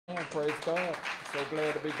Praise God. So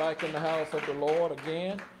glad to be back in the house of the Lord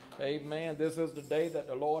again. Amen. This is the day that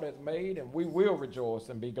the Lord has made, and we will rejoice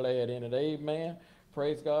and be glad in it. Amen.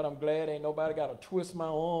 Praise God. I'm glad ain't nobody got to twist my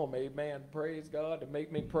arm. Amen. Praise God to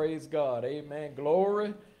make me praise God. Amen.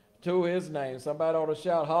 Glory to his name. Somebody ought to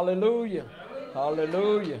shout hallelujah. Hallelujah.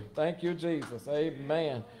 Hallelujah. Thank you, Jesus.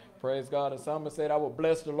 Amen. Praise God. And someone said, I will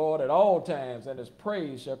bless the Lord at all times, and his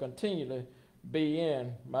praise shall continually be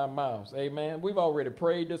in my mouth. Amen. We've already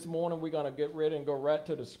prayed this morning. We're going to get ready and go right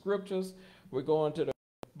to the scriptures. We're going to the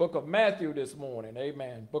book of Matthew this morning.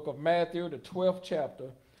 Amen. Book of Matthew, the 12th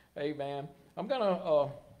chapter. Amen.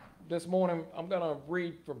 This morning, I'm going to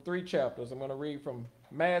read from 3 chapters. I'm going to read from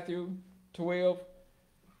Matthew 12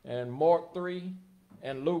 and Mark 3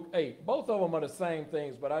 and Luke 8. Both of them are the same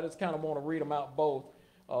things, but I just kind of want to read them out both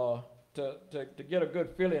to get a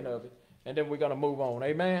good feeling of it. And then we're going to move on.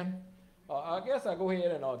 Amen. I guess I'll go ahead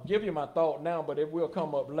and give you my thought now, but it will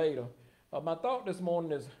come up later. My thought this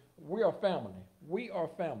morning is we are family. We are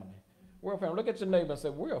family. We're a family. Look at your neighbor and say,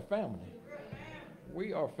 we're a family.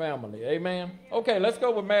 We are family. Amen. Okay, let's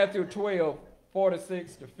go with Matthew 12,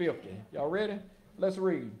 46 to 50. Y'all ready? Let's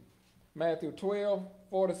read. Matthew 12,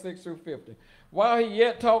 46 through 50. While he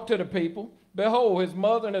yet talked to the people, behold, his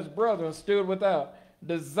mother and his brethren stood without,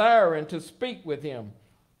 desiring to speak with him.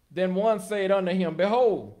 Then one said unto him,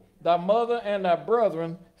 behold, thy mother and thy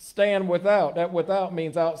brethren stand without. That without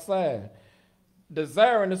means outside,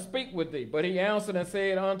 desiring to speak with thee. But he answered and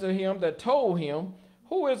said unto him that told him,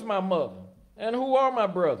 who is my mother, and who are my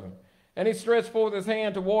brethren? And he stretched forth his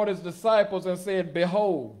hand toward his disciples and said,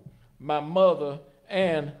 behold, my mother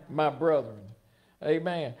and my brethren.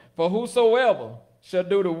 Amen. For whosoever shall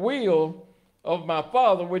do the will of my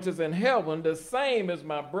Father which is in heaven, the same is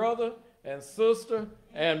my brother and sister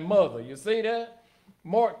and mother. You see that?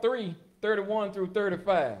 Mark 3, 31 through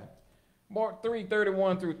 35. Mark 3,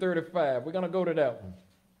 31 through 35. We're going to go to that one.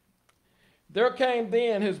 There came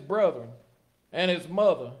then his brethren and his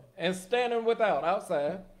mother, and standing without,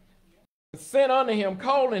 outside, sent unto him,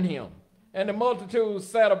 calling him. And the multitude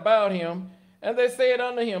sat about him, and they said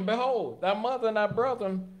unto him, behold, thy mother and thy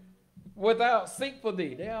brethren without seek for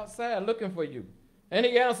thee. They're outside looking for you. And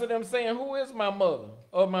he answered them, saying, who is my mother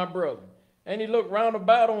or my brother? And he looked round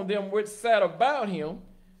about on them which sat about him,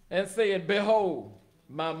 and said, behold,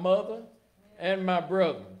 my mother and my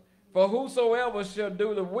brethren. For whosoever shall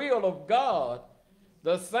do the will of God,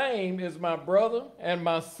 the same is my brother and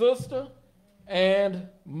my sister and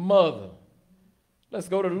mother. Let's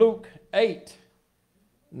go to Luke 8,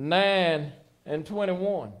 9 and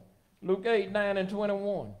 21. Luke 8, 9 and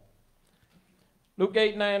 21. Luke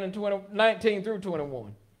 8, 9 and 19 through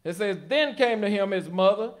 21. It says, then came to him his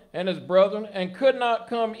mother and his brethren, and could not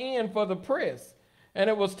come in for the press. And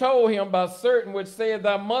it was told him by certain which said,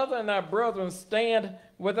 thy mother and thy brethren stand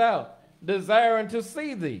without, desiring to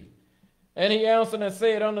see thee. And he answered and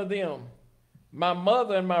said unto them, my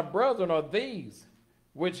mother and my brethren are these,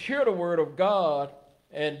 which hear the word of God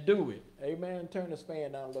and do it. Amen. Turn this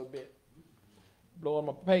fan down a little bit. Blowing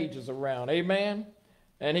my pages around. Amen.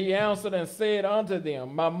 And he answered and said unto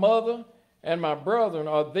them, my mother and my brethren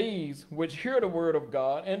are these which hear the word of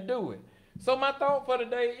God and do it. So my thought for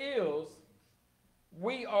today is,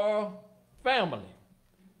 we are family.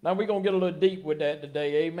 Now we're going to get a little deep with that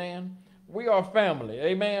today. Amen. We are family.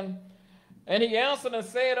 Amen. And he answered and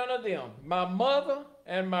said unto them, my mother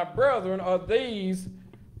and my brethren are these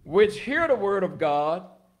which hear the word of God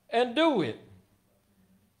and do it.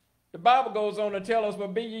 The Bible goes on to tell us,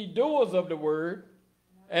 but be ye doers of the word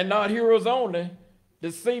and not hearers only,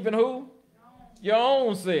 deceiving who? Your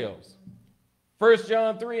own selves. 1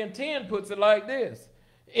 John 3 and 10 puts it like this.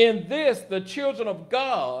 In this, the children of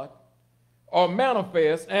God are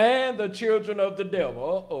manifest, and the children of the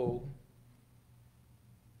devil.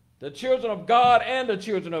 The children of God and the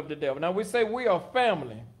children of the devil. Now we say we are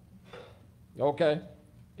family. Okay.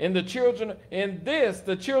 In this,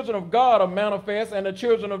 the children of God are manifest, and the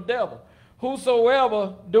children of devil.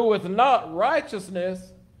 Whosoever doeth not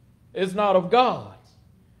righteousness is not of God,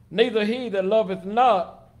 neither he that loveth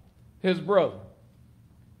not his brother.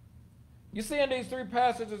 You see in these 3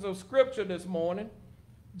 passages of scripture this morning,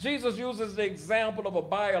 Jesus uses the example of a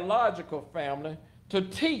biological family to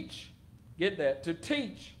teach, get that, to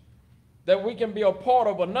teach that we can be a part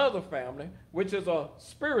of another family, which is a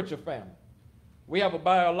spiritual family. We have a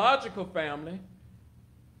biological family,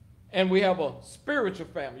 and we have a spiritual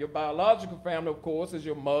family. Your biological family, of course, is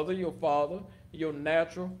your mother, your father, your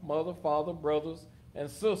natural mother, father, brothers, and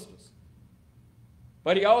sisters.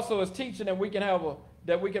 But he also is teaching that we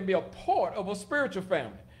can be a part of a spiritual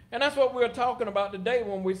family. And that's what we're talking about today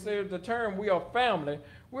when we say the term we are family.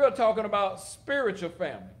 We are talking about spiritual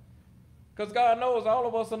family. Because God knows all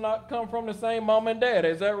of us are not come from the same mom and dad.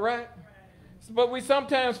 Is that right? But we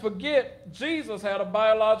sometimes forget Jesus had a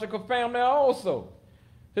biological family also.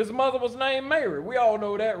 His mother was named Mary. We all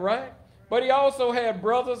know that, right? But he also had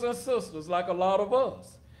brothers and sisters like a lot of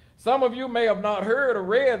us. Some of you may have not heard or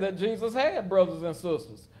read that Jesus had brothers and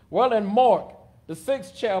sisters. Well, in Mark, the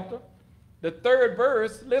 6th chapter, the 3rd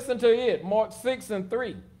verse, listen to it, Mark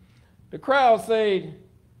 6:3. The crowd said,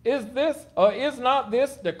 is not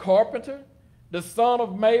this the carpenter, the son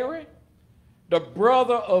of Mary, the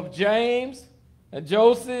brother of James and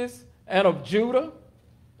Joseph and of Judah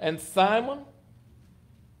and Simon?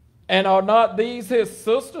 And are not these his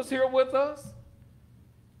sisters here with us?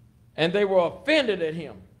 And they were offended at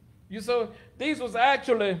him. These was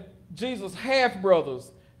actually Jesus'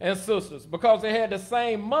 half-brothers and sisters because they had the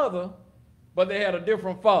same mother, but they had a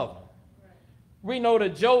different father. Right. We know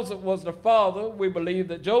that Joseph was the father. We believe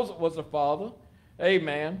that Joseph was the father,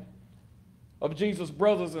 amen, of Jesus'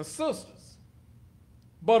 brothers and sisters.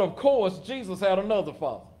 But of course, Jesus had another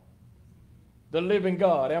father, the living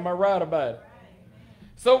God. Am I right about it?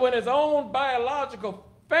 So when his own biological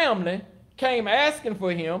family came asking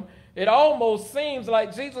for him, it almost seems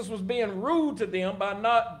like Jesus was being rude to them by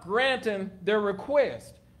not granting their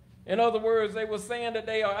request. In other words, they were saying that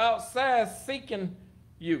they are outside seeking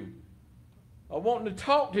you or wanting to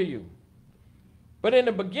talk to you. But in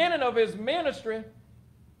the beginning of his ministry,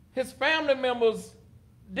 his family members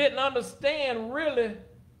didn't understand really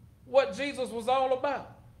what Jesus was all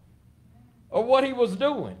about or what he was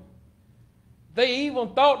doing. They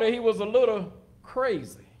even thought that he was a little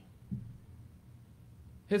crazy,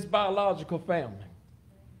 his biological family.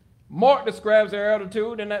 Mark describes their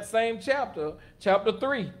attitude in that same chapter, chapter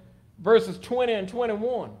 3, verses 20 and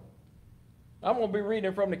 21. I'm going to be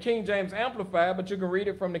reading from the King James Amplified, but you can read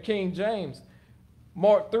it from the King James.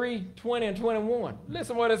 Mark 3, 20 and 21.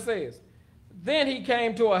 Listen what it says. Then he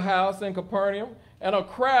came to a house in Capernaum, and a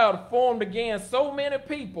crowd formed against so many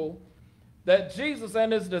people that Jesus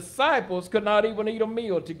and his disciples could not even eat a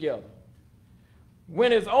meal together.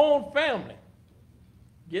 When his own family,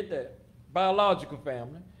 get that, biological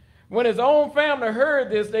family, when his own family heard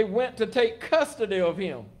this, they went to take custody of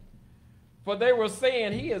him, for they were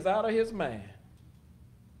saying he is out of his mind.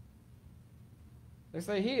 They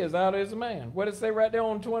say he is out of his mind. What did it say right there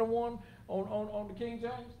on 21 on the King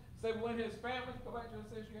James? Say when his family, go back to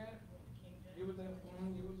the session you had it. You was there?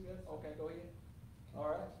 You was there? Okay, go ahead. All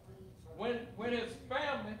right. When his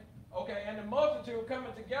family, okay, and the multitude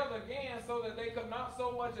coming together again so that they could not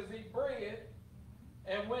so much as eat bread,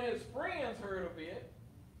 and when his friends heard of it,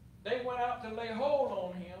 they went out to lay hold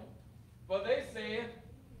on him, for they said,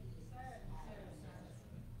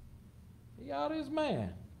 he out of his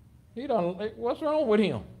mind. What's wrong with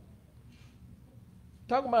him?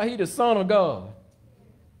 Talking about he the Son of God.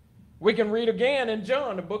 We can read again in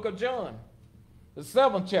John, the book of John, the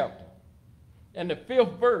 7th chapter, and the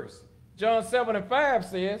 5th verse. John 7:5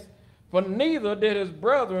 says, for neither did his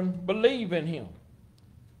brethren believe in him.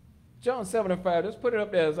 John 7:5, let's put it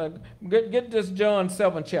up there. Get this John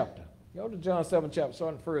 7 chapter. Go to John 7 chapter,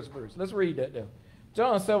 starting the 1st verse. Let's read that there.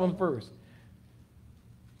 John 7 verse.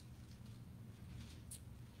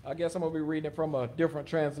 I guess I'm going to be reading it from a different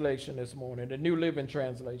translation this morning, the New Living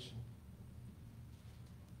Translation.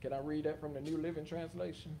 Can I read that from the New Living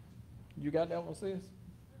Translation? You got that one, sis?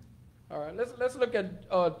 All right, let's look at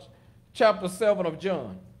chapter 7 of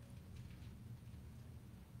John.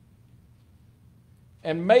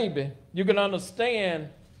 And maybe you can understand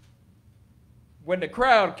when the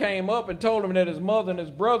crowd came up and told him that his mother and his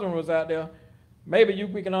brethren was out there, maybe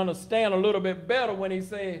we can understand a little bit better when he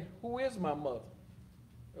said, who is my mother?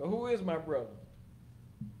 Or who is my brother?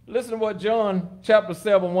 Listen to what John chapter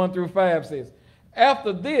 7, 1 through 5 says.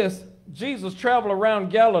 After this, Jesus traveled around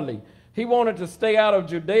Galilee. He wanted to stay out of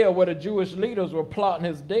Judea where the Jewish leaders were plotting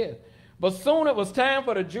his death. But soon it was time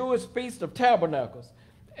for the Jewish Feast of Tabernacles.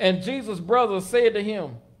 And Jesus' brothers said to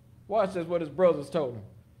him, watch this, what his brothers told him.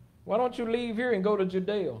 Why don't you leave here and go to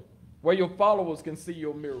Judea where your followers can see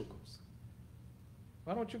your miracles?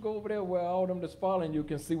 Why don't you go over there where all them that's following you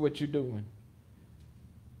can see what you're doing?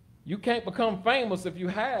 You can't become famous if you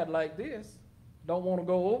hide like this. Don't want to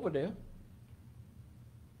go over there.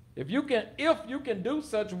 If you can do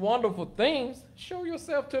such wonderful things, show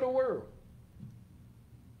yourself to the world.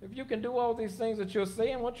 If you can do all these things that you're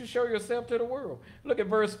saying, why don't you show yourself to the world? Look at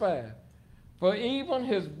verse 5. For even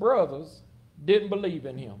his brothers didn't believe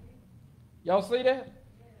in him. Y'all see that?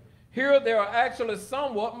 Here they are actually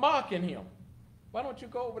somewhat mocking him. Why don't you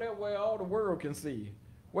go over there where all the world can see you?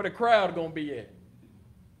 Where the crowd going to be at?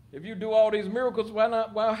 If you do all these miracles,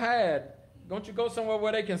 why hide? Don't you go somewhere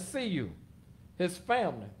where they can see you? His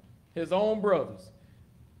family. his own brothers,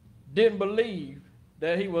 didn't believe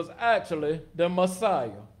that he was actually the Messiah,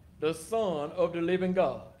 the Son of the living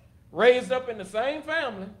God. Raised up in the same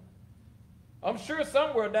family. I'm sure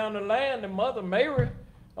somewhere down the line, the mother Mary,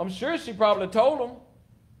 I'm sure she probably told him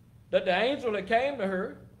that the angel that came to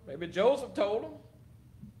her, maybe Joseph told him.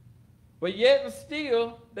 But yet and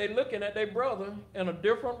still, they looking at their brother in a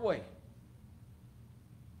different way.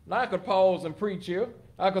 Now I could pause and preach here.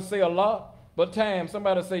 I could say a lot, but time,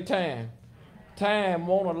 somebody say time. Time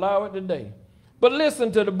won't allow it today. But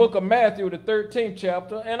listen to the book of Matthew, the 13th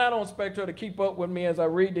chapter, and I don't expect her to keep up with me as I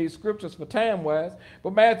read these scriptures for time-wise,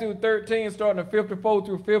 but Matthew 13, starting at 54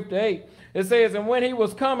 through 58, it says, and when he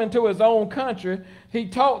was coming to his own country, he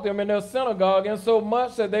taught them in their synagogue, and so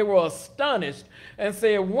much that they were astonished, and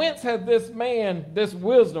said, whence hath this man this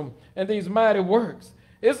wisdom and these mighty works?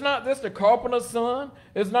 Is not this the carpenter's son?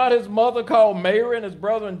 Is not his mother called Mary, and his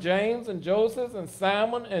brethren James and Joseph and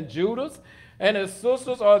Simon and Judas? And his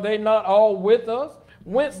sisters, are they not all with us?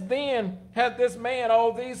 Whence then hath this man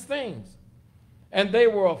all these things? And they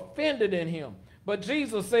were offended in him. But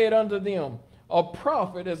Jesus said unto them, a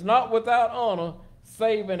prophet is not without honor,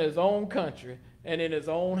 save in his own country and in his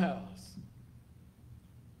own house.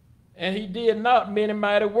 And he did not many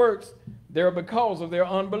mighty works there because of their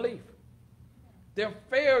unbelief. Their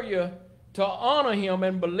failure to honor him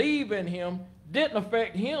and believe in him didn't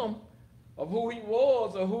affect him of who he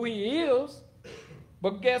was or who he is.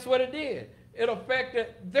 But guess what it did? It affected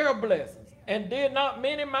their blessings and did not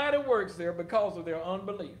many mighty works there because of their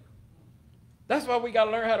unbelief. That's why we got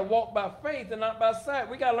to learn how to walk by faith and not by sight.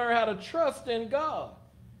 We got to learn how to trust in God.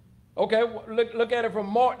 Okay, look at it from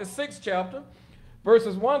Mark, the 6th chapter,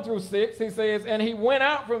 verses 1 through 6. He says, and he went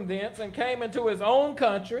out from thence and came into his own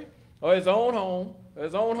country, or his own home, or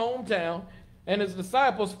his own hometown, and his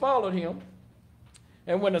disciples followed him.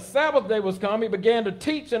 And when the Sabbath day was come, he began to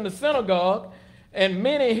teach in the synagogue, and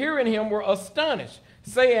many hearing him were astonished,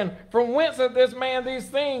 saying, from whence hath this man these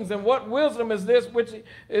things, and what wisdom is this which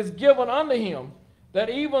is given unto him, that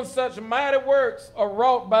even such mighty works are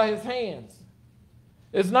wrought by his hands?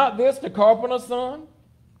 Is not this the carpenter's son,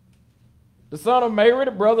 the son of Mary,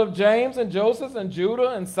 the brother of James and Joseph and Judah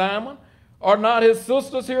and Simon? Are not his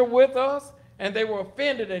sisters here with us? And they were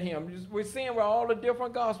offended at him. We're seeing where all the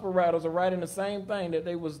different gospel writers are writing the same thing, that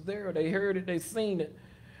they was there, they heard it, they seen it.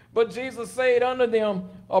 But Jesus said unto them,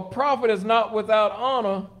 a prophet is not without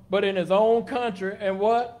honor, but in his own country, and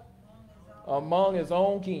what? Among his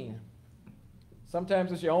own kin.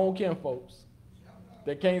 Sometimes it's your own kin folks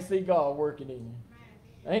that can't see God working in you.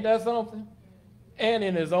 Ain't that something? And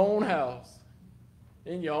in his own house.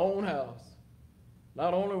 In your own house.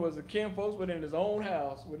 Not only was it kin folks, but in his own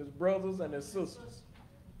house with his brothers and his sisters.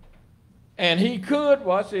 And he could,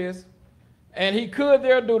 watch this, and he could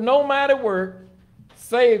there do no mighty work,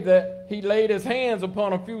 save that he laid his hands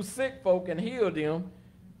upon a few sick folk and healed them.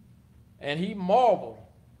 And he marveled,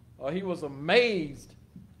 or he was amazed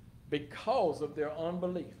because of their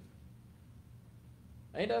unbelief.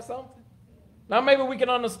 Ain't that something? Now maybe we can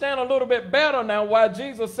understand a little bit better now why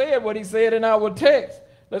Jesus said what he said in our text.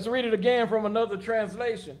 Let's read it again from another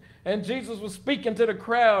translation. And Jesus was speaking to the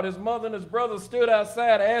crowd. His mother and his brothers stood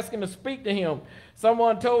outside asking to speak to him.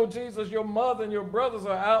 Someone told Jesus, your mother and your brothers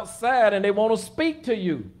are outside and they want to speak to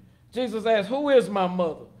you. Jesus asked, who is my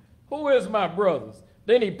mother? Who is my brothers?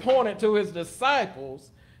 Then he pointed to his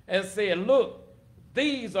disciples and said, look,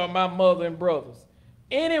 these are my mother and brothers.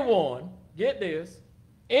 Anyone, get this,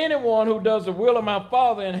 anyone who does the will of my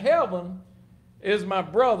Father in heaven is my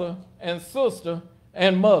brother and sister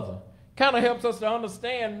and mother. Kind of helps us to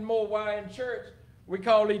understand more why in church we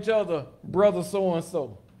call each other brother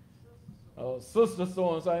so-and-so, sister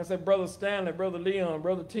so-and-so. I can say brother Stanley, brother Leon,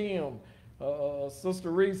 brother Tim, sister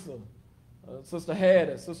Risa, sister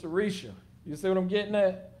Hattie, sister Risha. You see what I'm getting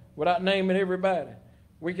at? Without naming everybody.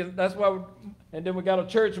 We can. That's why. And then we got a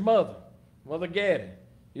church mother, Mother Gaddy.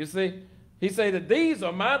 You see? He said that these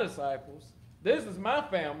are my disciples. This is my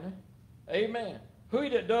family. Amen.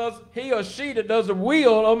 He or she that does the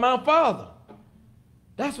will of my Father.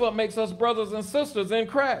 That's what makes us brothers and sisters in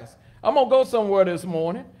Christ. I'm going to go somewhere this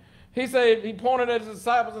morning. He said, he pointed at his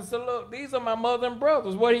disciples and said, look, these are my mother and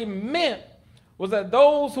brothers. What he meant was that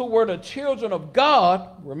those who were the children of God,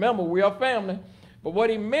 remember we are family, but what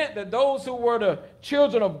he meant that those who were the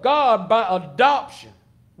children of God by adoption,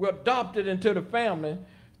 were adopted into the family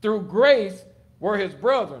through grace, were his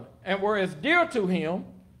brethren and were as dear to him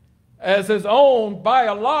as his own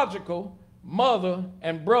biological mother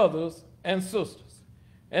and brothers and sisters.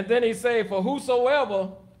 And then he said, for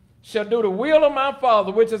whosoever shall do the will of my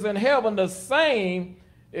Father which is in heaven, the same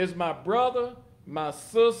is my brother my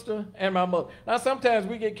sister, and my mother. Now, sometimes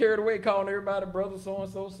we get carried away calling everybody brother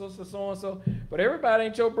so-and-so, sister so-and-so, but everybody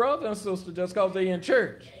ain't your brother and sister just because they in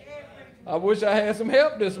church. I wish I had some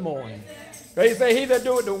help this morning. They say, he that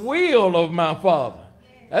doeth the will of my Father.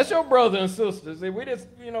 That's your brother and sister. See, we just,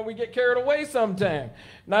 we get carried away sometimes.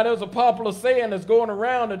 Now, there's a popular saying that's going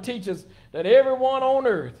around that teaches that everyone on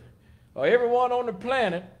earth or everyone on the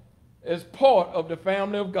planet is part of the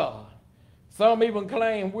family of God. Some even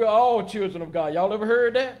claim we're all children of God. Y'all ever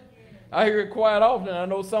heard that? I hear it quite often. I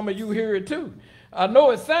know some of you hear it too. I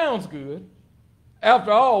know it sounds good.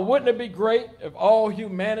 After all, wouldn't it be great if all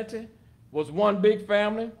humanity was one big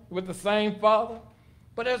family with the same Father?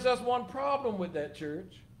 But there's just one problem with that,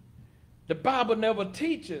 church. The Bible never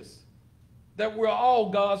teaches that we're all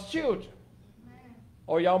God's children.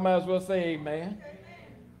 Or y'all might as well say amen.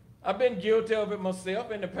 I've been guilty of it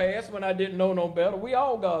myself in the past when I didn't know no better. We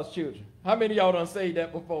all God's children. How many of y'all done said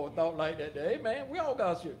that before, thought like that? Amen. We all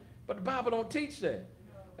God's children. But the Bible don't teach that.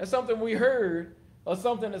 That's something we heard or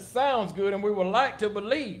something that sounds good and we would like to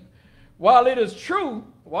believe. While it is true,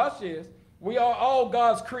 watch this, we are all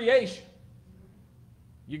God's creation.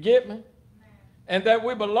 You get me? And that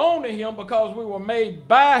we belong to him because we were made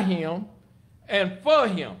by him and for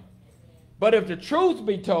him. But if the truth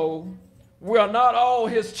be told, we are not all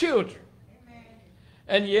his children.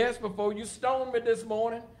 And yes, before you stone me this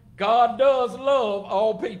morning, God does love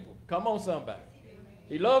all people. Come on, somebody.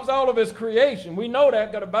 He loves all of his creation. We know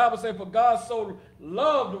that because the Bible says, for God so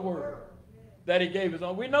loved the world that he gave his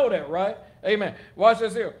own. We know that, right? Amen. Watch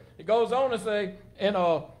this here. It goes on to say, and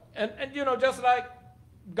just like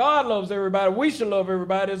God loves everybody, we should love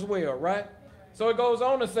everybody as well, right? So it goes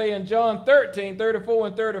on to say in John 13, 34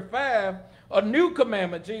 and 35, a new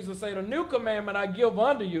commandment, Jesus said, a new commandment I give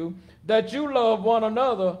unto you, that you love one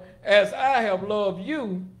another as I have loved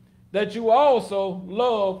you, that you also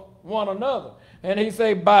love one another. And he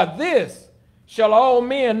said, by this shall all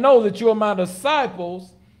men know that you are my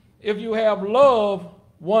disciples, if you have love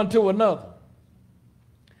one to another.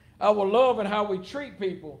 Our love and how we treat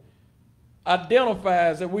people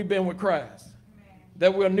identifies that we've been with Christ,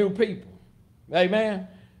 that we're new people. Amen.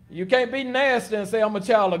 You can't be nasty and say I'm a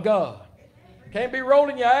child of God. Can't be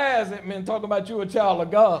rolling your eyes at me and talking about you a child of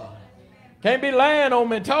God. Can't be lying on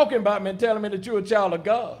me and talking about me and telling me that you're a child of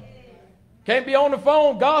God. Can't be on the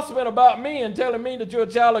phone gossiping about me and telling me that you're a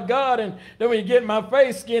child of God, and then when you get in my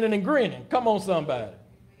face, skinning and grinning. Come on, somebody.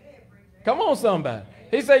 Come on, somebody.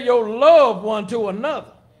 He said your love one to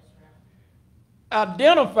another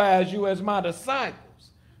identifies you as my disciples.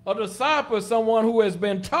 A disciple is someone who has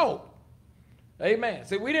been taught. Amen.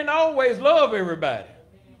 See, we didn't always love everybody.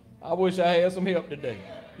 I wish I had some help today.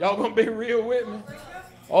 Y'all gonna be real with me?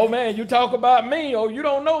 Oh man, you talk about me. Oh, you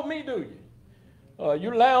don't know me, do you?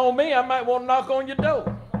 You lie on me, I might want to knock on your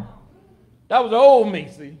door. That was the old me,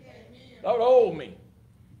 see? That was the old me.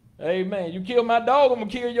 Amen. You kill my dog, I'm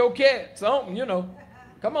gonna kill your cat. Something,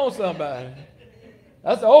 Come on, somebody.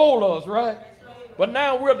 That's the old us, right? But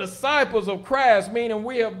now we're disciples of Christ, meaning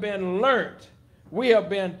we have been learned. We have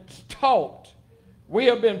been taught. We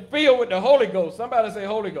have been filled with the Holy Ghost. Somebody say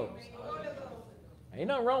Holy Ghost. Holy Ghost. Ain't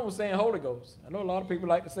nothing wrong with saying Holy Ghost. I know a lot of people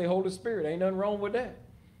like to say Holy Spirit. Ain't nothing wrong with that.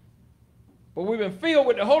 But we've been filled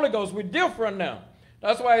with the Holy Ghost. We're different now.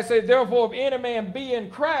 That's why it says, therefore, if any man be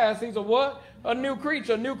in Christ, he's a what? A new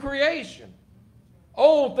creature, a new creation.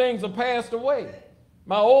 Old things are passed away.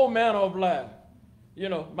 My old manner of life.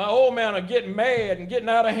 My old manner of getting mad and getting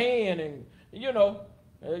out of hand. And,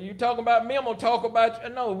 you talking about me, I'm going to talk about you.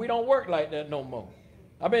 No, we don't work like that no more.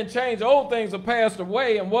 I've been changed. Old things are passed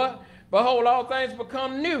away. And what? Behold, all things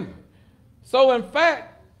become new. So, in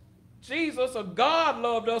fact, Jesus, or God,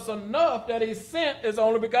 loved us enough that he sent his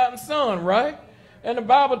only begotten son, right? And the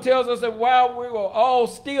Bible tells us that while we were all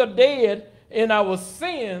still dead in our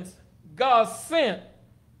sins, God sent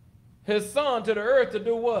his son to the earth to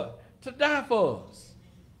do what? To die for us.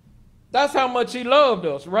 That's how much he loved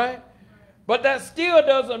us, right? But that still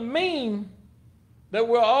doesn't mean that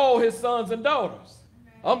we're all his sons and daughters.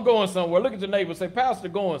 I'm going somewhere. Look at your neighbor and say, Pastor,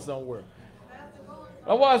 going somewhere.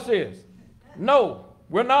 Now watch this. No,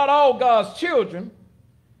 we're not all God's children.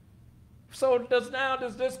 So does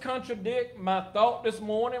this contradict my thought this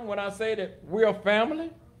morning when I say that we're a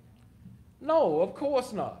family? No, of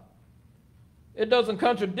course not. It doesn't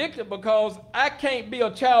contradict it because I can't be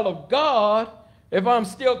a child of God if I'm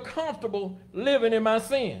still comfortable living in my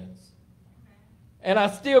sins. And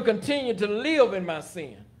I still continue to live in my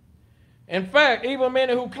sin. In fact, even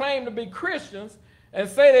many who claim to be Christians and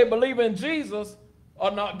say they believe in Jesus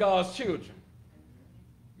are not God's children.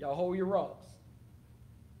 Y'all hold your rocks.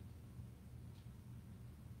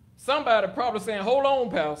 Somebody probably saying, hold on,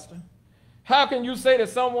 Pastor. How can you say that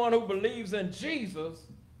someone who believes in Jesus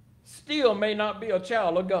still may not be a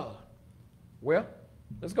child of God? Well,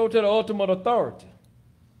 let's go to the ultimate authority.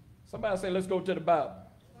 Somebody say, let's go to the Bible.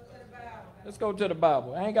 Let's go to the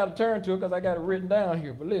Bible. I ain't got to turn to it because I got it written down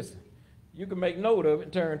here. But listen, you can make note of it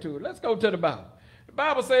and turn to it. Let's go to the Bible. The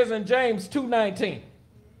Bible says in James 2:19.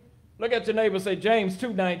 Look at your neighbor and say, James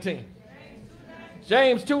 2:19.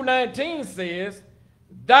 James 2:19 says,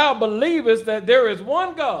 thou believest that there is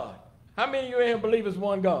one God. How many of you in here believe it's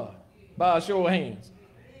one God? By a show of hands.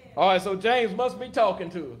 All right, so James must be talking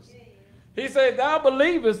to us. He said, thou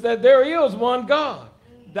believest that there is one God.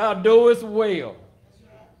 Thou doest well.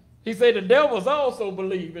 He said, the devils also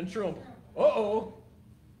believe and tremble. Uh-oh.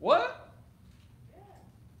 What?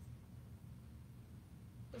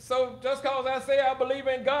 So just because I say I believe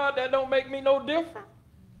in God, that don't make me no different.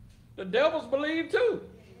 The devils believe too.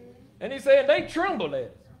 And he said they tremble at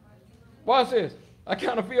it. Watch this. I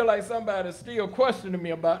kind of feel like somebody's still questioning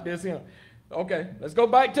me about this here. Okay, let's go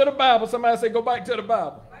back to the Bible. Somebody say go back to the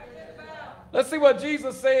Bible. Let's see what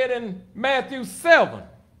Jesus said in Matthew 7,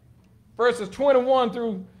 verses 21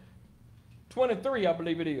 through 23, I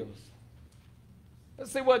believe it is.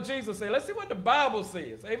 Let's see what Jesus said. Let's see what the Bible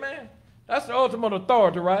says. Amen. That's the ultimate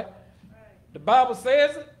authority, right? The Bible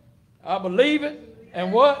says it. I believe it.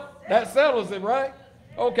 And what? That settles it, right?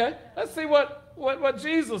 Okay. Let's see what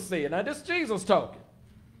Jesus said. Now, this is Jesus talking.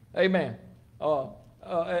 Amen.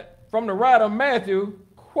 From the writer of Matthew,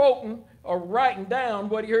 quoting or writing down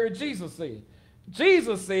what he heard Jesus say.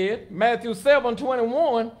 Jesus said, Matthew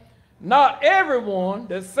 7:21, not everyone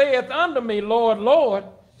that saith unto me, Lord, Lord,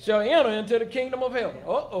 shall enter into the kingdom of heaven.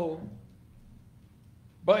 Uh-oh.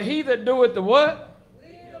 But he that doeth the what?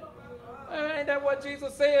 Ain't that what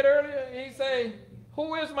Jesus said earlier? He said,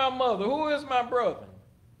 who is my mother? Who is my brother?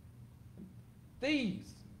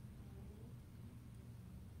 These.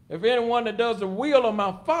 If anyone that does the will of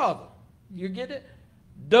my Father, you get it?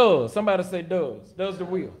 Does. Somebody say does. Does the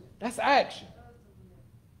will. That's action.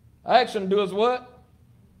 Action does what?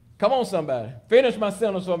 Come on, somebody. Finish my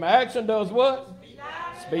sentence for me. Action does what?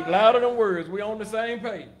 Speak louder than words. We're on the same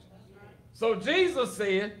page. So Jesus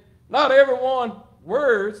said, not everyone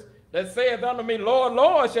words that saith unto me, Lord,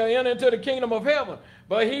 Lord, shall enter into the kingdom of heaven.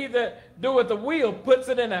 But he that doeth the will puts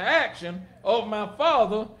it into action of my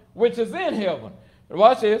Father which is in heaven.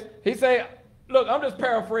 Watch this. He said, look, I'm just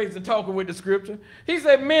paraphrasing, talking with the scripture. He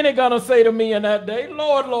said, many gonna say to me in that day,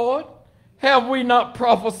 Lord, Lord, have we not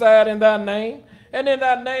prophesied in thy name? And in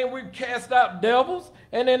thy name we've cast out devils,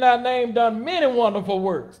 and in thy name done many wonderful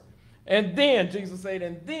works. And then, Jesus said,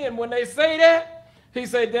 and then when they say that, he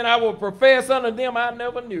said, then I will profess unto them, I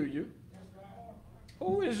never knew you.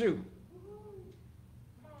 Who is you?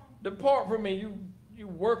 Depart from me, you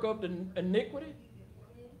work of the iniquity.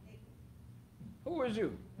 Who is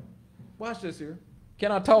you? Watch this here.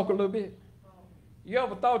 Can I talk a little bit? You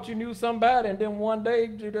ever thought you knew somebody and then one day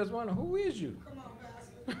you just wonder, who is you?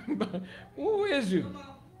 Who is you?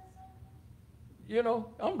 You know,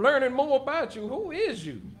 I'm learning more about you. Who is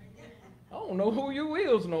you? I don't know who you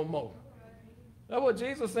is no more. That's what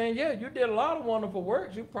Jesus is saying. Yeah, you did a lot of wonderful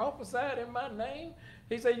works. You prophesied in my name.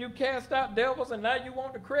 He said you cast out devils and now you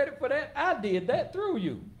want the credit for that. I did that through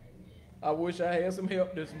you. I wish I had some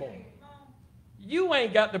help this morning. You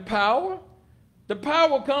ain't got the power. The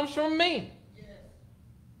power comes from me.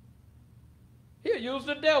 He'll use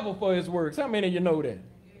the devil for his works. How many of you know that?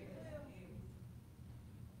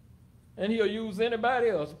 And he'll use anybody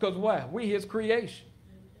else. Because why? We his creation.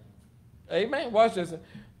 Amen. Watch this.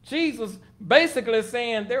 Jesus basically is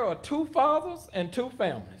saying there are two fathers and two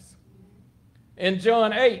families. In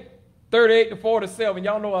John 8:38-47,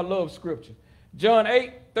 y'all know I love scripture. John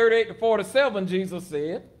 8:38-47, Jesus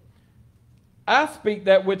said, I speak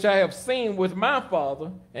that which I have seen with my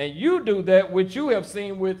Father, and you do that which you have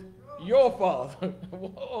seen with your father.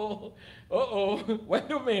 Whoa. Uh-oh. Wait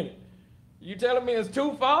a minute. You telling me it's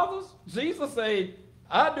two fathers? Jesus said,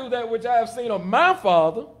 I do that which I have seen of my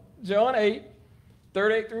Father, John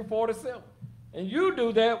 8:38-47. And you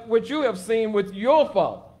do that which you have seen with your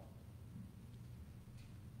father.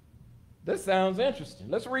 This sounds interesting.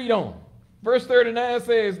 Let's read on. Verse 39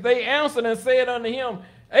 says, they answered and said unto him,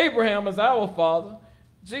 Abraham is our father.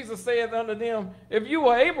 Jesus said unto them, if you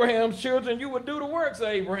were Abraham's children, you would do the works of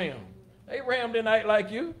Abraham. Abraham didn't act like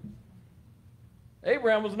you.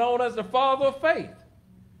 Abraham was known as the father of faith.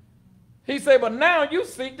 He said, but now you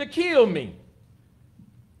seek to kill me,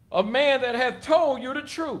 a man that hath told you the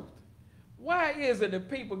truth. Why is it that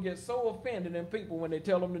people get so offended in people when they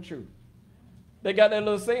tell them the truth? They got that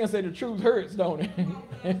little saying, say the truth hurts, don't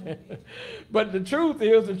it? But the truth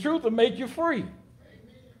is, the truth will make you free.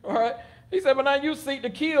 All right? He said, but now you seek to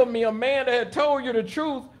kill me, a man that had told you the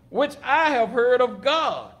truth, which I have heard of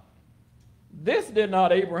God. This did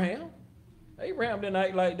not Abraham. Abraham didn't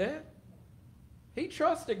act like that. He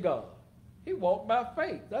trusted God. He walked by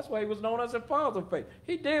faith. That's why he was known as a father of faith.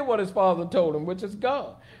 He did what his father told him, which is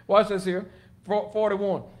God. Watch this here.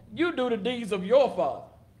 41. You do the deeds of your father.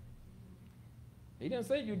 He didn't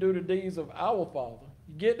say you do the deeds of our father.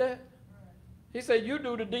 You get that? He said, you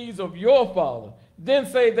do the deeds of your father. Then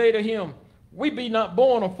say they to him, we be not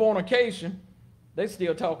born of fornication. They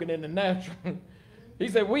still talking in the natural. He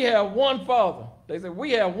said, we have one father. They said,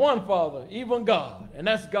 we have one father, even God, and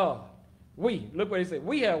that's God. Look what he said,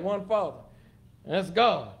 we have one father, and that's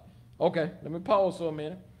God. Okay, let me pause for a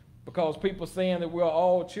minute, because people saying that we're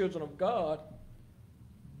all children of God,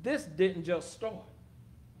 this didn't just start.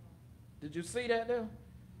 Did you see that there?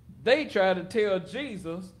 They tried to tell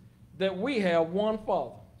Jesus that we have one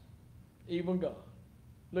father, even God.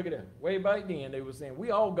 Look at that. Way back then, they were saying, we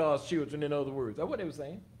all God's children, in other words. That's what they were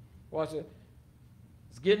saying. Watch it.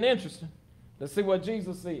 It's getting interesting. Let's see what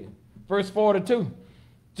Jesus said. Verse 42.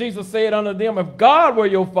 Jesus said unto them, if God were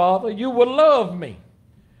your father, you would love me.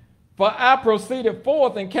 For I proceeded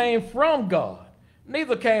forth and came from God.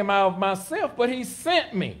 Neither came I of myself, but he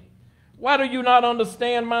sent me. Why do you not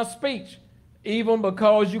understand my speech? Even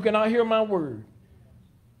because you cannot hear my word.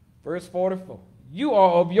 Verse 44. You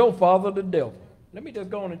are of your father, the devil. Let me just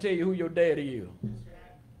go on and tell you who your daddy is.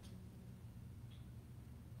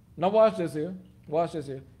 Now watch this here. Watch this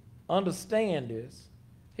here. Understand this.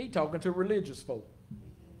 He talking to religious folk.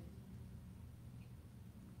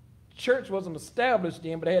 Church wasn't established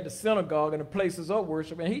then, but they had the synagogue and the places of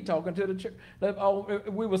worship, and he talking to the church.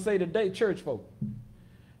 We would say today, church folk.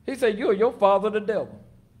 He said, you're your father, the devil.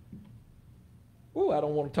 Ooh, I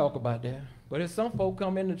don't want to talk about that. But if some folk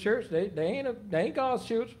come in the church, they ain't God's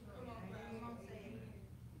children.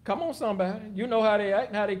 Come on, somebody. You know how they act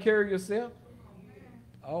and how they carry yourself.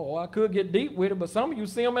 Oh, I could get deep with it, but some of you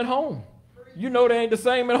see them at home. You know they ain't the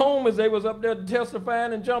same at home as they was up there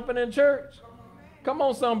testifying and jumping in church. Come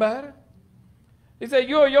on, somebody. He said,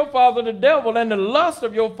 you are your father, the devil, and the lust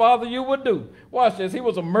of your father you would do. Watch this. He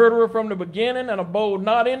was a murderer from the beginning and abode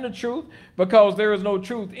not in the truth, because there is no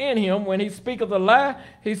truth in him. When he speaketh a lie,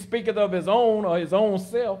 he speaketh of his own or his own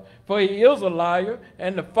self, for he is a liar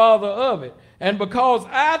and the father of it. And because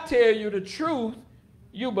I tell you the truth,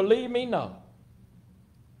 you believe me not.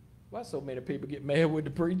 Why so many people get mad with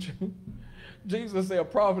the preacher? Jesus said a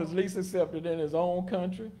prophet is least accepted in his own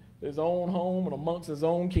country, his own home, and amongst his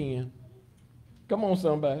own kin. Come on,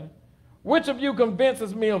 somebody. Which of you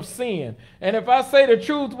convinces me of sin? And if I say the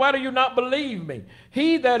truth, why do you not believe me?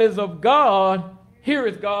 He that is of God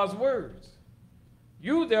heareth God's words.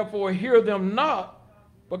 You therefore hear them not,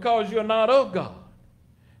 because you're not of God.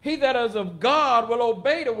 He that is of God will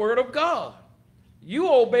obey the word of God. You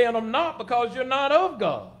obey them not, because you're not of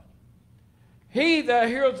God. He that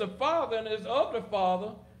hears the Father and is of the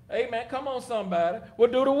Father, amen, come on somebody, will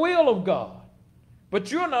do the will of God. But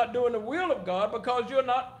you're not doing the will of God because you're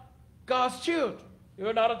not God's children.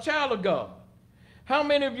 You're not a child of God. How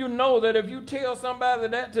many of you know that if you tell somebody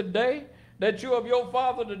that today, that you're of your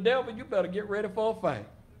father, the devil, you better get ready for a fight.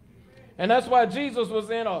 And that's why Jesus was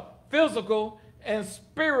in a physical and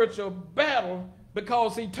spiritual battle,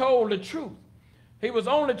 because he told the truth. He was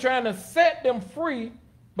only trying to set them free,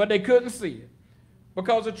 but they couldn't see it.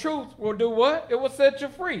 Because the truth will do what? It will set you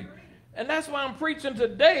free. And that's why I'm preaching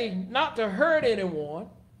today, not to hurt anyone,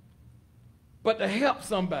 but to help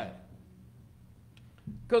somebody.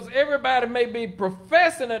 Because everybody may be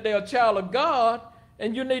professing that they're a child of God,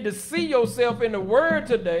 and you need to see yourself in the word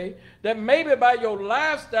today, that maybe by your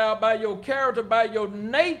lifestyle, by your character, by your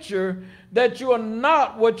nature, that you are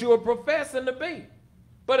not what you are professing to be.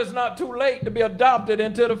 But it's not too late to be adopted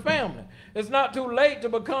into the family. It's not too late to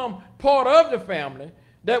become part of the family,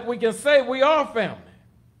 that we can say we are family.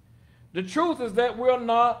 The truth is that we're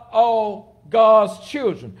not all God's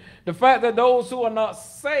children. The fact that those who are not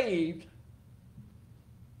saved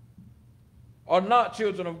are not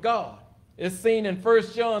children of God is seen in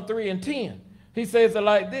 1 John 3 and 10. He says it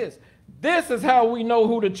like this. This is how we know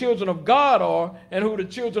who the children of God are and who the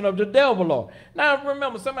children of the devil are. Now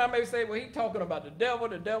remember, somebody may say, well, he's talking about the devil,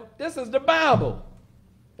 the devil. This is the Bible.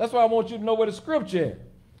 That's why I want you to know where the scripture is.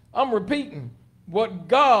 I'm repeating what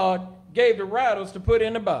God gave the writers to put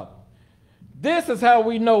in the Bible. This is how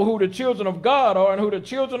we know who the children of God are and who the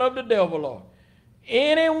children of the devil are.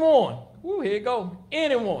 Anyone. Ooh, here you go.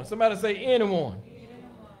 Anyone. Somebody say anyone.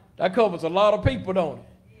 That covers a lot of people, don't it?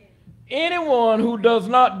 Anyone who does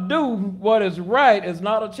not do what is right is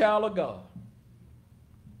not a child of God.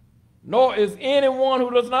 Nor is anyone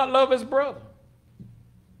who does not love his brother.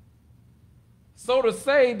 So to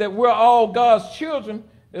say that we're all God's children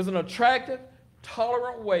is an attractive,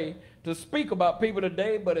 tolerant way to speak about people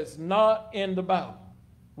today, but it's not in the Bible.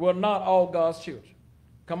 We're not all God's children.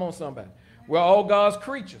 Come on, somebody. We're all God's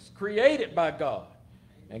creatures, created by God.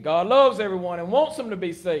 And God loves everyone and wants them to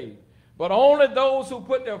be saved. But only those who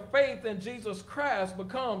put their faith in Jesus Christ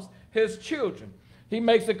becomes his children. He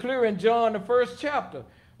makes it clear in John, the 1st chapter,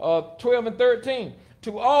 12 and 13.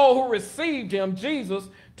 To all who received him, Jesus,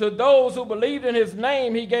 to those who believed in his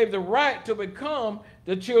name, he gave the right to become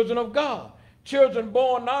the children of God. Children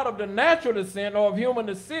born not of the natural descent or of human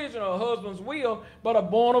decision or husband's will, but are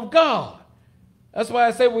born of God. That's why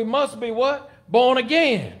I say we must be what? Born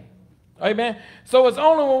again. Amen. So it's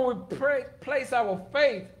only when we place our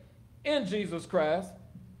faith in Jesus Christ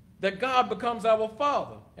that God becomes our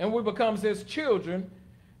Father and we become his children,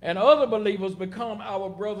 and other believers become our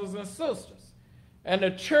brothers and sisters. And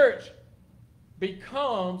the church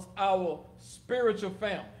becomes our spiritual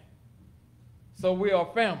family. So we are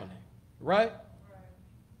family, right?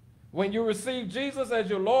 When you receive Jesus as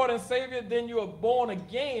your Lord and Savior, then you are born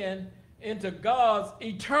again into God's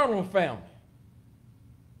eternal family.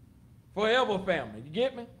 Forever family. You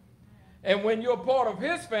get me? And when you're part of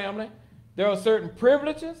his family, there are certain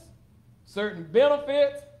privileges, certain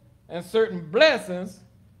benefits, and certain blessings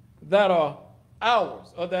that are ours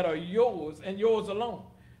or that are yours and yours alone.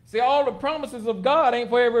 See, all the promises of God ain't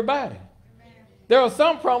for everybody. Amen. There are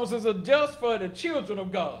some promises that are just for the children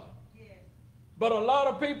of God. Yes. But a lot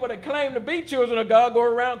of people that claim to be children of God go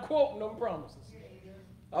around quoting them promises. Yes.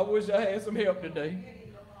 I wish I had some help today.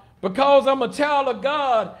 Yes. Because I'm a child of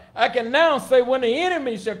God, I can now say when the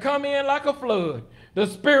enemy shall come in like a flood, the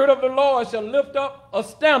Spirit of the Lord shall lift up a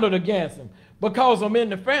standard against him, because I'm in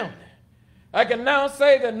the family. I can now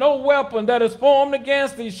say that no weapon that is formed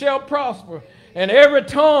against thee shall prosper, and every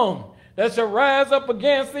tongue that shall rise up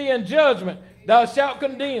against thee in judgment thou shalt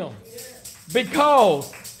condemn,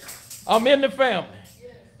 because I'm in the family.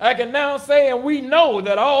 I can now say, and we know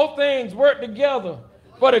that all things work together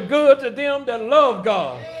for the good to them that love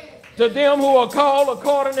God, to them who are called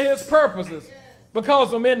according to his purposes,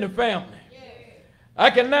 because I'm in the family. I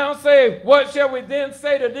can now say, what shall we then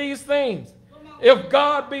say to these things? If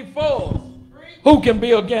God be for us, who can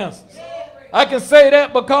be against us? I can say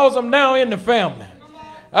that because I'm now in the family.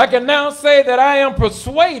 I can now say that I am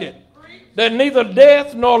persuaded that neither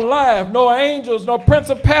death nor life, nor angels, nor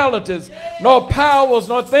principalities, nor powers,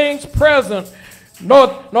 nor things present,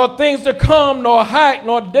 nor things to come, nor height,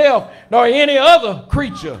 nor depth, nor any other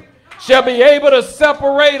creature shall be able to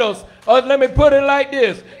separate us. Or let me put it like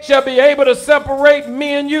this, shall be able to separate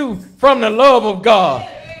me and you from the love of God,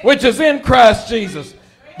 which is in Christ Jesus,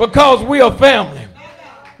 because we are family.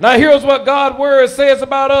 Now here's what God's word says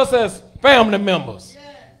about us as family members.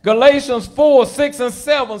 Galatians 4, 6, and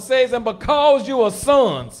 7 says, and because you are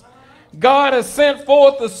sons, God has sent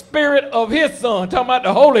forth the Spirit of his Son, talking about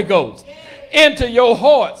the Holy Ghost, into your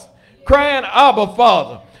hearts, crying, Abba,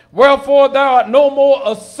 Father. Wherefore thou art no more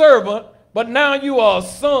a servant, but now you are a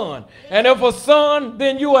son. And if a son,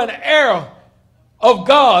 then you are an heir of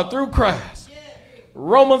God through Christ.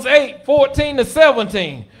 Romans 8, 14 to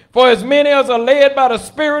 17. For as many as are led by the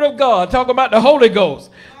Spirit of God, talking about the Holy Ghost,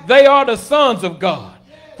 they are the sons of God.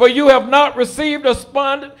 For you have not received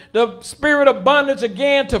the spirit of bondage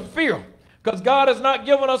again to fear. Because God has not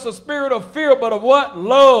given us a spirit of fear, but of what?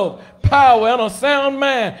 Love, power, and a sound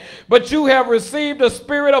mind. But you have received a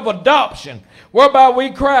spirit of adoption, whereby we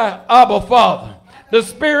cry, Abba, Father. The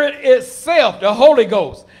Spirit itself, the Holy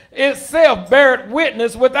Ghost, itself beareth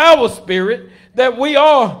witness with our spirit that we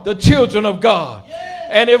are the children of God.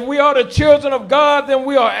 And if we are the children of God, then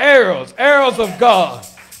we are heirs, heirs of God,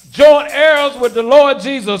 joint heirs with the Lord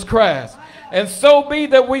Jesus Christ. And so be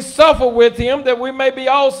that we suffer with him, that we may be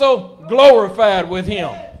also glorified with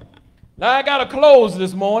him. Now I got to close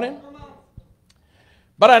this morning,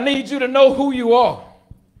 but I need you to know who you are.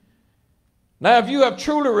 Now if you have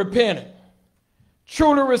truly repented,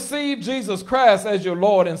 truly received Jesus Christ as your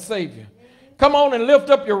Lord and Savior, come on and lift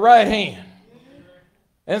up your right hand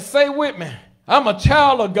and say with me, I'm a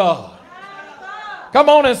child of God. Come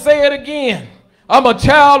on and say it again. I'm a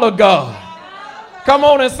child of God. Come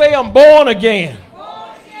on and say I'm born again.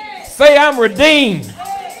 Say I'm redeemed.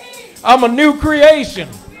 I'm a new creation.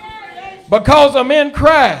 Because I'm in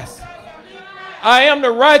Christ, I am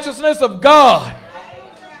the righteousness of God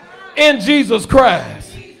in Jesus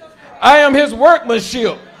Christ. I am his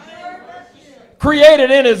workmanship,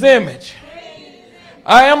 created in his image.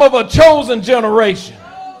 I am of a chosen generation.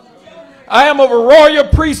 I am of a royal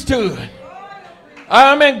priesthood.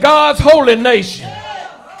 I am in God's holy nation.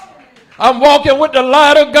 I'm walking with the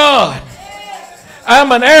light of God.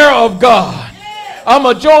 I'm an heir of God. I'm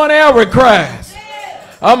a joint heir with Christ.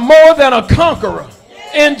 I'm more than a conqueror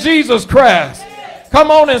in Jesus Christ.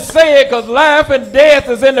 Come on and say it, because life and death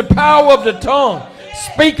is in the power of the tongue.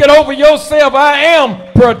 Speak it over yourself. I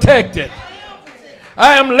am protected.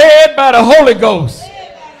 I am led by the Holy Ghost.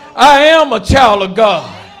 I am a child of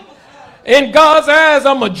God. In God's eyes,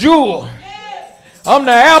 I'm a jewel. I'm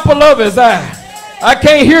the apple of his eye. I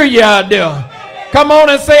can't hear you out there. Come on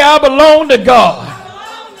and say, I belong to God.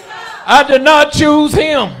 I did not choose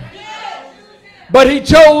him, but he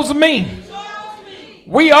chose me.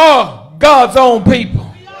 We are God's own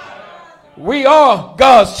people. We are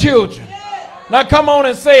God's children. Now come on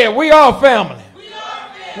and say it. We are family.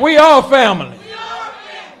 We are family.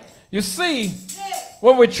 You see,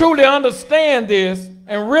 when we truly understand this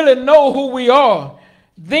and really know who we are,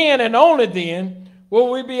 then and only then will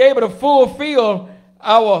we be able to fulfill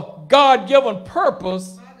our God-given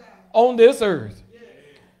purpose on this earth.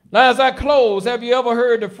 Now, as I close, have you ever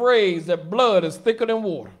heard the phrase that blood is thicker than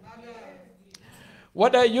water?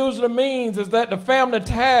 What that usually means is that the family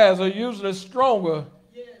ties are usually stronger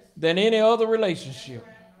than any other relationship.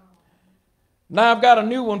 Now, I've got a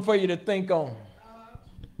new one for you to think on.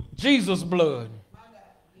 Jesus' blood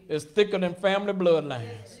is thicker than family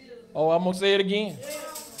bloodlines. Oh, I'm going to say it again.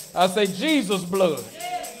 I say Jesus' blood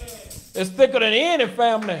is thicker than any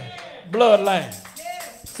family bloodline.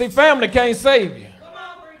 See, family can't save you.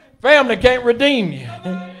 Family can't redeem you.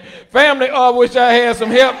 Family, oh, I wish I had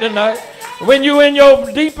some help tonight. When you're in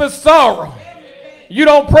your deepest sorrow, you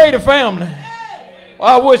don't pray to family. Oh,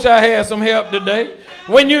 I wish I had some help today.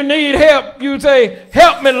 When you need help, you say,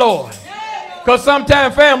 help me, Lord. Because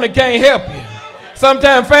sometimes family can't help you.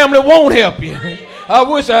 Sometimes family won't help you. I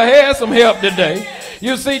wish I had some help today.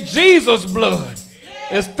 You see, Jesus' blood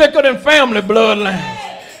is thicker than family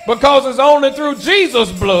bloodlines, because it's only through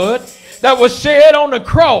Jesus' blood that was shed on the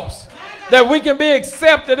cross that we can be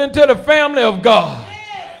accepted into the family of God.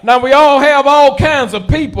 Now, we all have all kinds of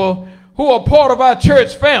people who are part of our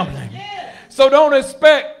church family. So don't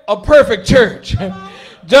expect a perfect church.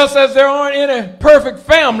 Just as there aren't any perfect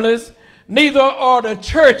families, neither are the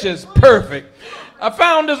churches perfect. I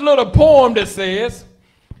found this little poem that says,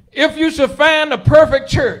 if you should find a perfect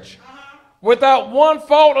church without one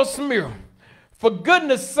fault or smear, for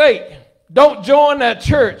goodness sake, don't join that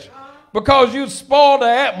church, because you spoil the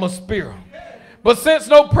atmosphere. But since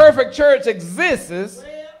no perfect church exists,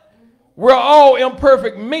 we're all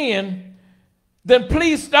imperfect men, then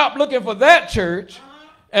please stop looking for that church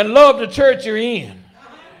and love the church you're in.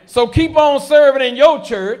 So keep on serving in your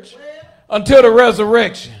church until the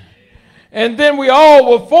resurrection. And then we all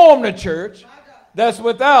will form the church that's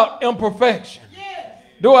without imperfection.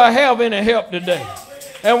 Do I have any help today?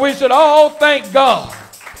 And we should all thank God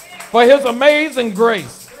for his amazing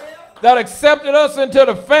grace that accepted us into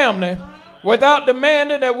the family without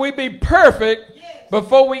demanding that we be perfect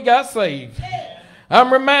before we got saved.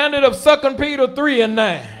 I'm reminded of 2 Peter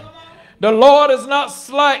 3:9. The Lord is not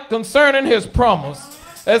slack concerning his promise,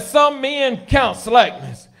 as some men count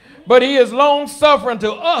slackness, but he is long-suffering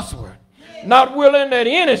to usward, not willing that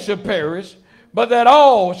any should perish, but that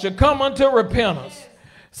all should come unto repentance.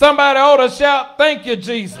 Somebody ought to shout, thank you,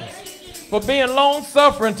 Jesus, for being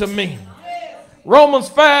long-suffering to me. Romans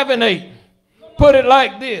 5:8 put it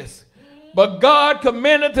like this: but God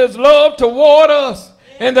commended his love toward us,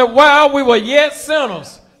 and that while we were yet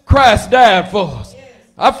sinners, Christ died for us.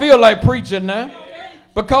 I feel like preaching now,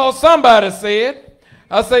 because somebody said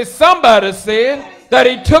that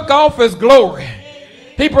he took off his glory.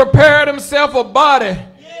 He prepared himself a body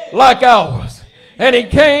like ours, and he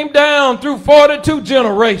came down through 42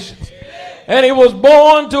 generations, and he was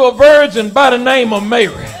born to a virgin by the name of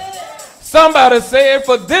Mary. Somebody said,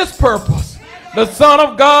 for this purpose the Son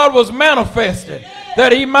of God was manifested,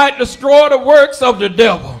 that he might destroy the works of the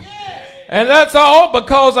devil. And that's all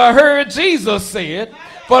because I heard Jesus said,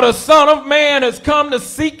 for the Son of Man has come to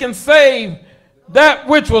seek and save that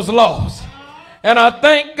which was lost. And I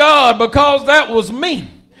thank God, because that was me.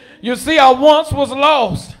 You see, I once was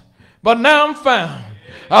lost, but now I'm found.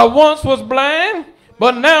 I once was blind,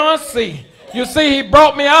 but now I see. You see, he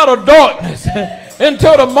brought me out of darkness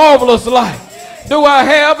into the marvelous light. Do I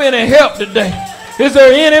have any help today? Is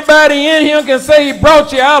there anybody in here who can say he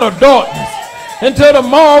brought you out of darkness into the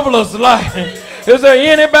marvelous light? Is there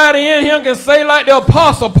anybody in here who can say, like the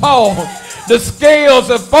Apostle Paul, the scales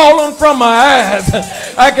have fallen from my eyes.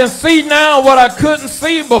 I can see now what I couldn't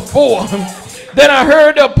see before. Then I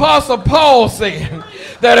heard the Apostle Paul say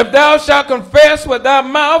that if thou shalt confess with thy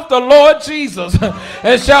mouth the Lord Jesus,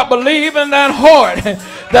 and shalt believe in thine heart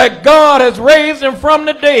that God has raised him from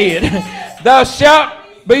the dead, thou shalt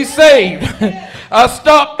be saved. I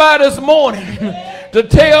stopped by this morning to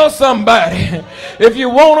tell somebody, if you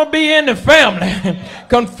want to be in the family,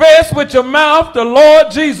 confess with your mouth the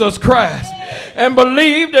Lord Jesus Christ and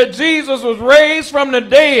believe that Jesus was raised from the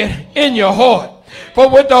dead in your heart. For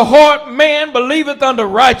with the heart man believeth unto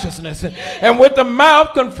righteousness, and with the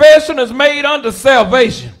mouth confession is made unto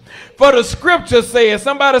salvation. For the scripture says,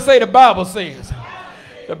 somebody say the Bible says.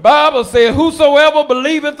 The Bible says, whosoever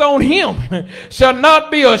believeth on him shall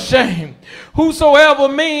not be ashamed. Whosoever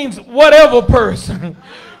means whatever person,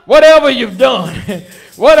 whatever you've done,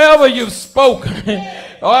 whatever you've spoken.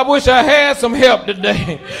 Oh, I wish I had some help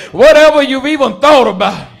today. Whatever you've even thought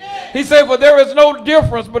about. He said, for there is no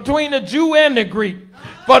difference between the Jew and the Greek.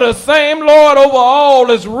 For the same Lord over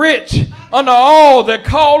all is rich unto all that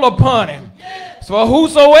call upon him. So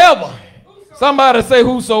whosoever, somebody say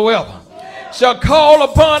whosoever, shall call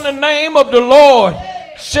upon the name of the Lord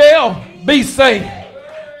shall be saved.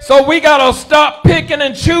 So we got to stop picking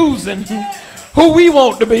and choosing who we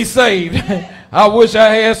want to be saved. I wish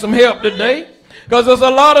I had some help today. Because there's a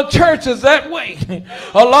lot of churches that way.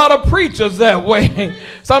 A lot of preachers that way.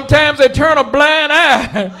 Sometimes they turn a blind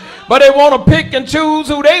eye. But they want to pick and choose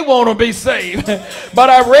who they want to be saved. But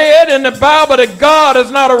I read in the Bible that God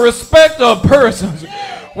is not a respecter of persons.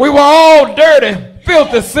 We were all dirty,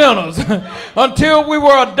 filthy sinners until we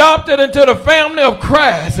were adopted into the family of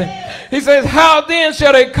Christ. He says, how then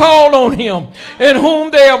shall they call on him in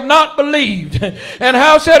whom they have not believed? And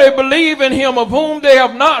how shall they believe in him of whom they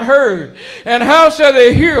have not heard? And how shall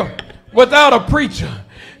they hear without a preacher?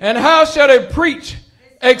 And how shall they preach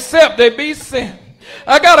except they be sent?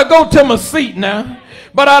 I got to go to my seat now.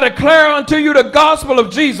 But I declare unto you the gospel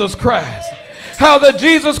of Jesus Christ. How that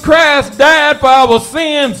Jesus Christ died for our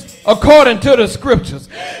sins according to the scriptures.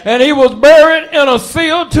 And he was buried in a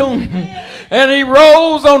sealed tomb. And he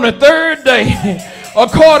rose on the third day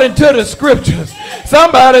according to the scriptures.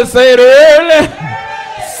 Somebody said early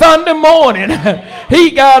Sunday morning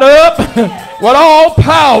he got up with all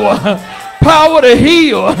power. Power to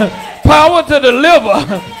heal. Power to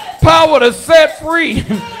deliver. Power to set free.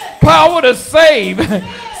 Power to save.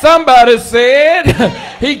 Somebody said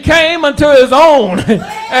he came unto his own,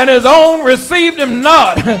 and his own received him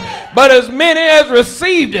not. But as many as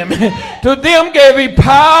received him, to them gave he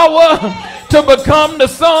power to become the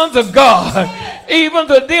sons of God, even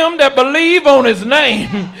to them that believe on his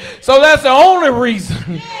name. So that's the only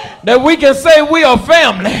reason that we can say we are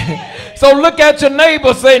family. So look at your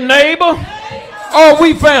neighbor, say, neighbor, are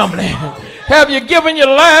we family? Have you given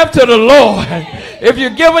your life to the Lord? If you're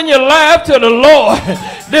giving your life to the Lord,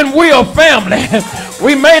 then we are family.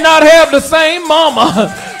 We may not have the same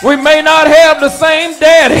mama. We may not have the same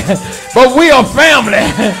daddy, but we are family.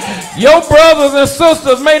 Your brothers and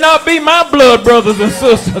sisters may not be my blood brothers and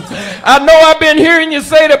sisters. I know I've been hearing you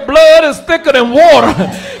say that blood is thicker than water,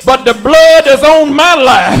 but the blood that's on my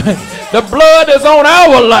life, the blood that's on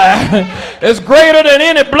our life, is greater than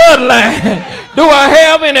any bloodline. Do I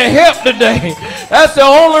have any help today? That's the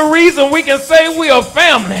only reason we can say we are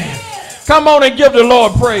family. Come on and give the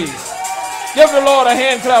Lord praise. Give the Lord a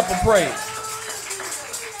hand clap of praise.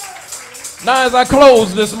 Now as I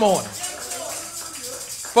close this morning,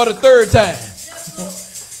 for the third time,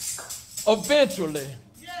 eventually,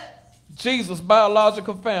 Jesus'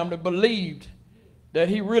 biological family believed that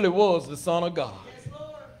he really was the Son of God.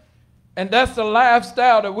 And that's the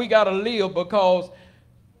lifestyle that we got to live, because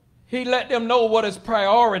he let them know what his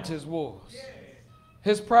priorities was.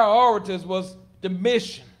 His priorities was the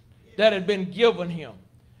mission that had been given him.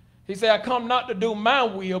 He said, I come not to do my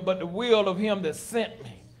will, but the will of him that sent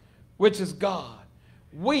me, which is God.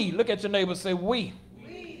 We, look at your neighbor, say we,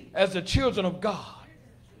 as the children of God,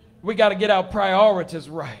 we got to get our priorities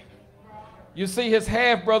right. You see, his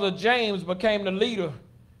half-brother James became the leader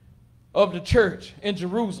of the church in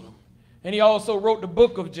Jerusalem. And he also wrote the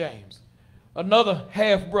book of James. Another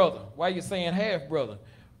half-brother. Why are you saying half-brother?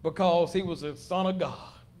 Because he was a son of God.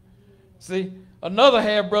 See, another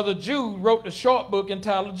half-brother, Jude, wrote the short book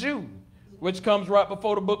entitled Jude, which comes right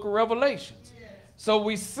before the book of Revelations. So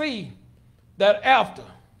we see that after,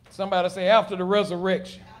 somebody say after the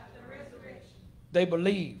resurrection, they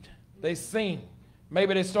believed, they seen.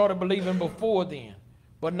 Maybe they started believing before then,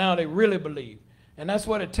 but now they really believe. And that's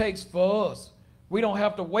what it takes for us. We don't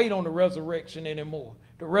have to wait on the resurrection anymore.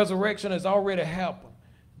 The resurrection has already happened.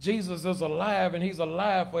 Jesus is alive, and he's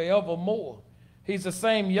alive forevermore. He's the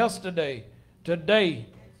same yesterday, today,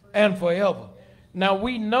 and forever. Now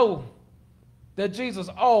we know that Jesus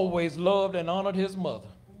always loved and honored his mother,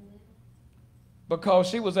 because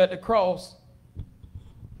she was at the cross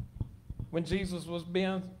when Jesus was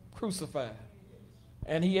being crucified.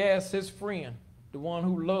 And he asked his friend, the one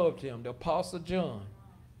who loved him, the Apostle John,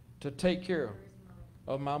 to take care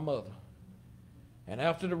of my mother. And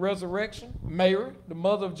after the resurrection, Mary, the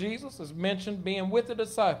mother of Jesus, is mentioned being with the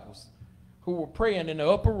disciples who were praying in the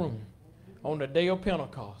upper room on the day of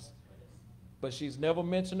Pentecost. But she's never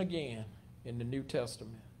mentioned again in the New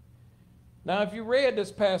Testament. Now, if you read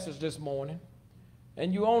this passage this morning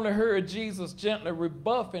and you only heard Jesus gently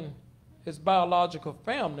rebuffing his biological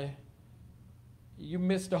family, you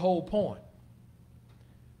missed the whole point.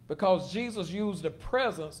 Because Jesus used the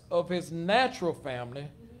presence of his natural family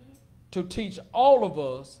to teach all of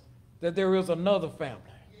us that there is another family,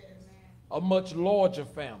 a much larger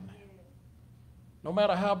family. No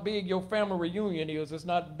matter how big your family reunion is, it's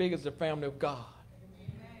not as big as the family of God.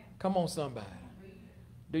 Come on, somebody.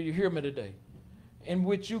 Do you hear me today? In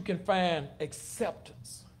which you can find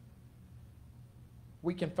acceptance.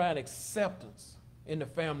 We can find acceptance in the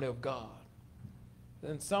family of God.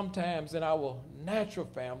 And sometimes in our natural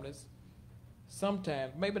families,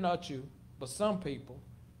 sometimes, maybe not you, but some people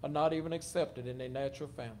are not even accepted in their natural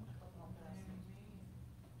family.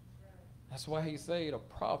 That's why he said a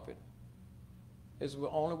prophet is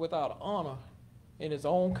only without honor in his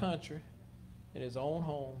own country, in his own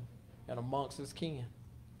home, and amongst his kin.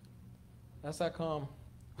 That's how come,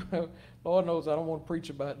 Lord knows I don't want to preach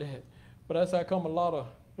about that, but that's how come a lot of,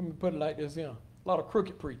 let me put it like this here, a lot of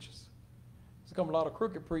crooked preachers. There's come a lot of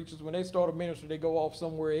crooked preachers, when they start a ministry, they go off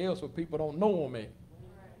somewhere else where people don't know them at.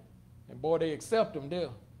 And boy, they accept them there.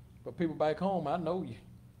 But people back home, I know you.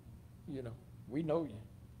 You know, we know you.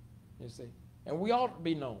 You see. And we ought to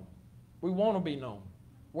be known. We want to be known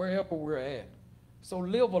wherever we're at. So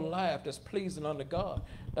live a life that's pleasing unto God.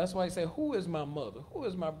 That's why he said, who is my mother? Who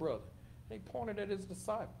is my brother? And he pointed at his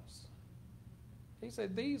disciples. He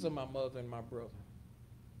said, these are my mother and my brother.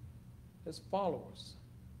 His followers,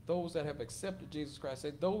 those that have accepted Jesus Christ.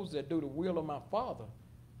 Said, those that do the will of my Father,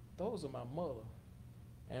 those are my mother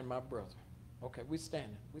and my brother. Okay, we're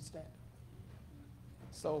standing. We're standing.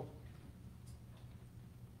 So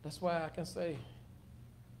that's why I can say,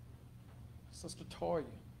 Sister Toya,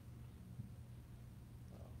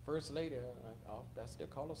 First Lady, I still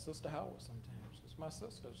call her Sister Howard sometimes. She's my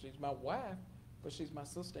sister. She's my wife, but she's my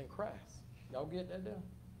sister in Christ. Y'all get that there?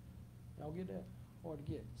 Y'all get that? Hard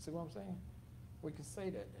to get. See what I'm saying? We can say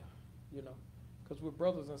that there, you know, because we're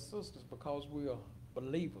brothers and sisters because we are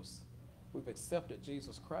believers. We've accepted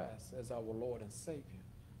Jesus Christ as our Lord and Savior.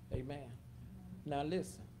 Amen. Now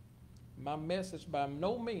listen, my message by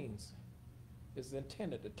no means is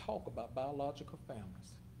intended to talk about biological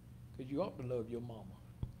families, because you ought to love your mama.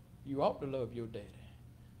 You ought to love your daddy.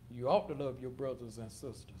 You ought to love your brothers and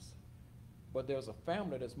sisters. But there's a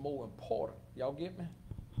family that's more important. Y'all get me?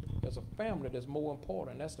 There's a family that's more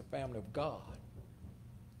important, and that's the family of God.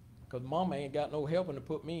 Because mama ain't got no heaven to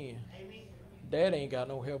put me in. Amen. Dad ain't got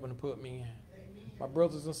no heaven to put me in. Amen. My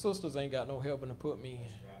brothers and sisters ain't got no heaven to put me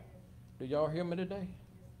in. Do y'all hear me today?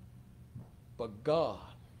 But God,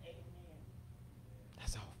 amen,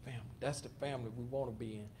 that's our family. That's the family we want to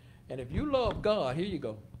be in. And if you love God, here you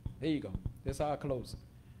go. Here you go. This is how I close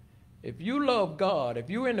it. If you love God, if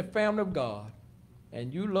you're in the family of God,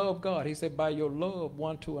 and you love God, he said, by your love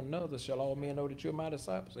one to another shall all men know that you're my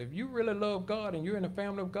disciples. If you really love God and you're in the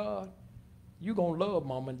family of God, you're going to love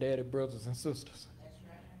mom and daddy, brothers and sisters. That's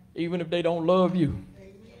right. Even if they don't love you.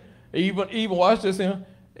 Even watch this here.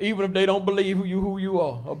 Even if they don't believe who you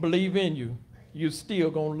are or believe in you, you're still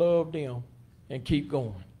going to love them and keep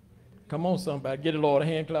going. Come on, somebody. Get the Lord a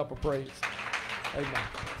hand clap of praise. Amen.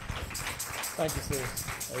 Thank you,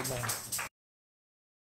 sis. Amen.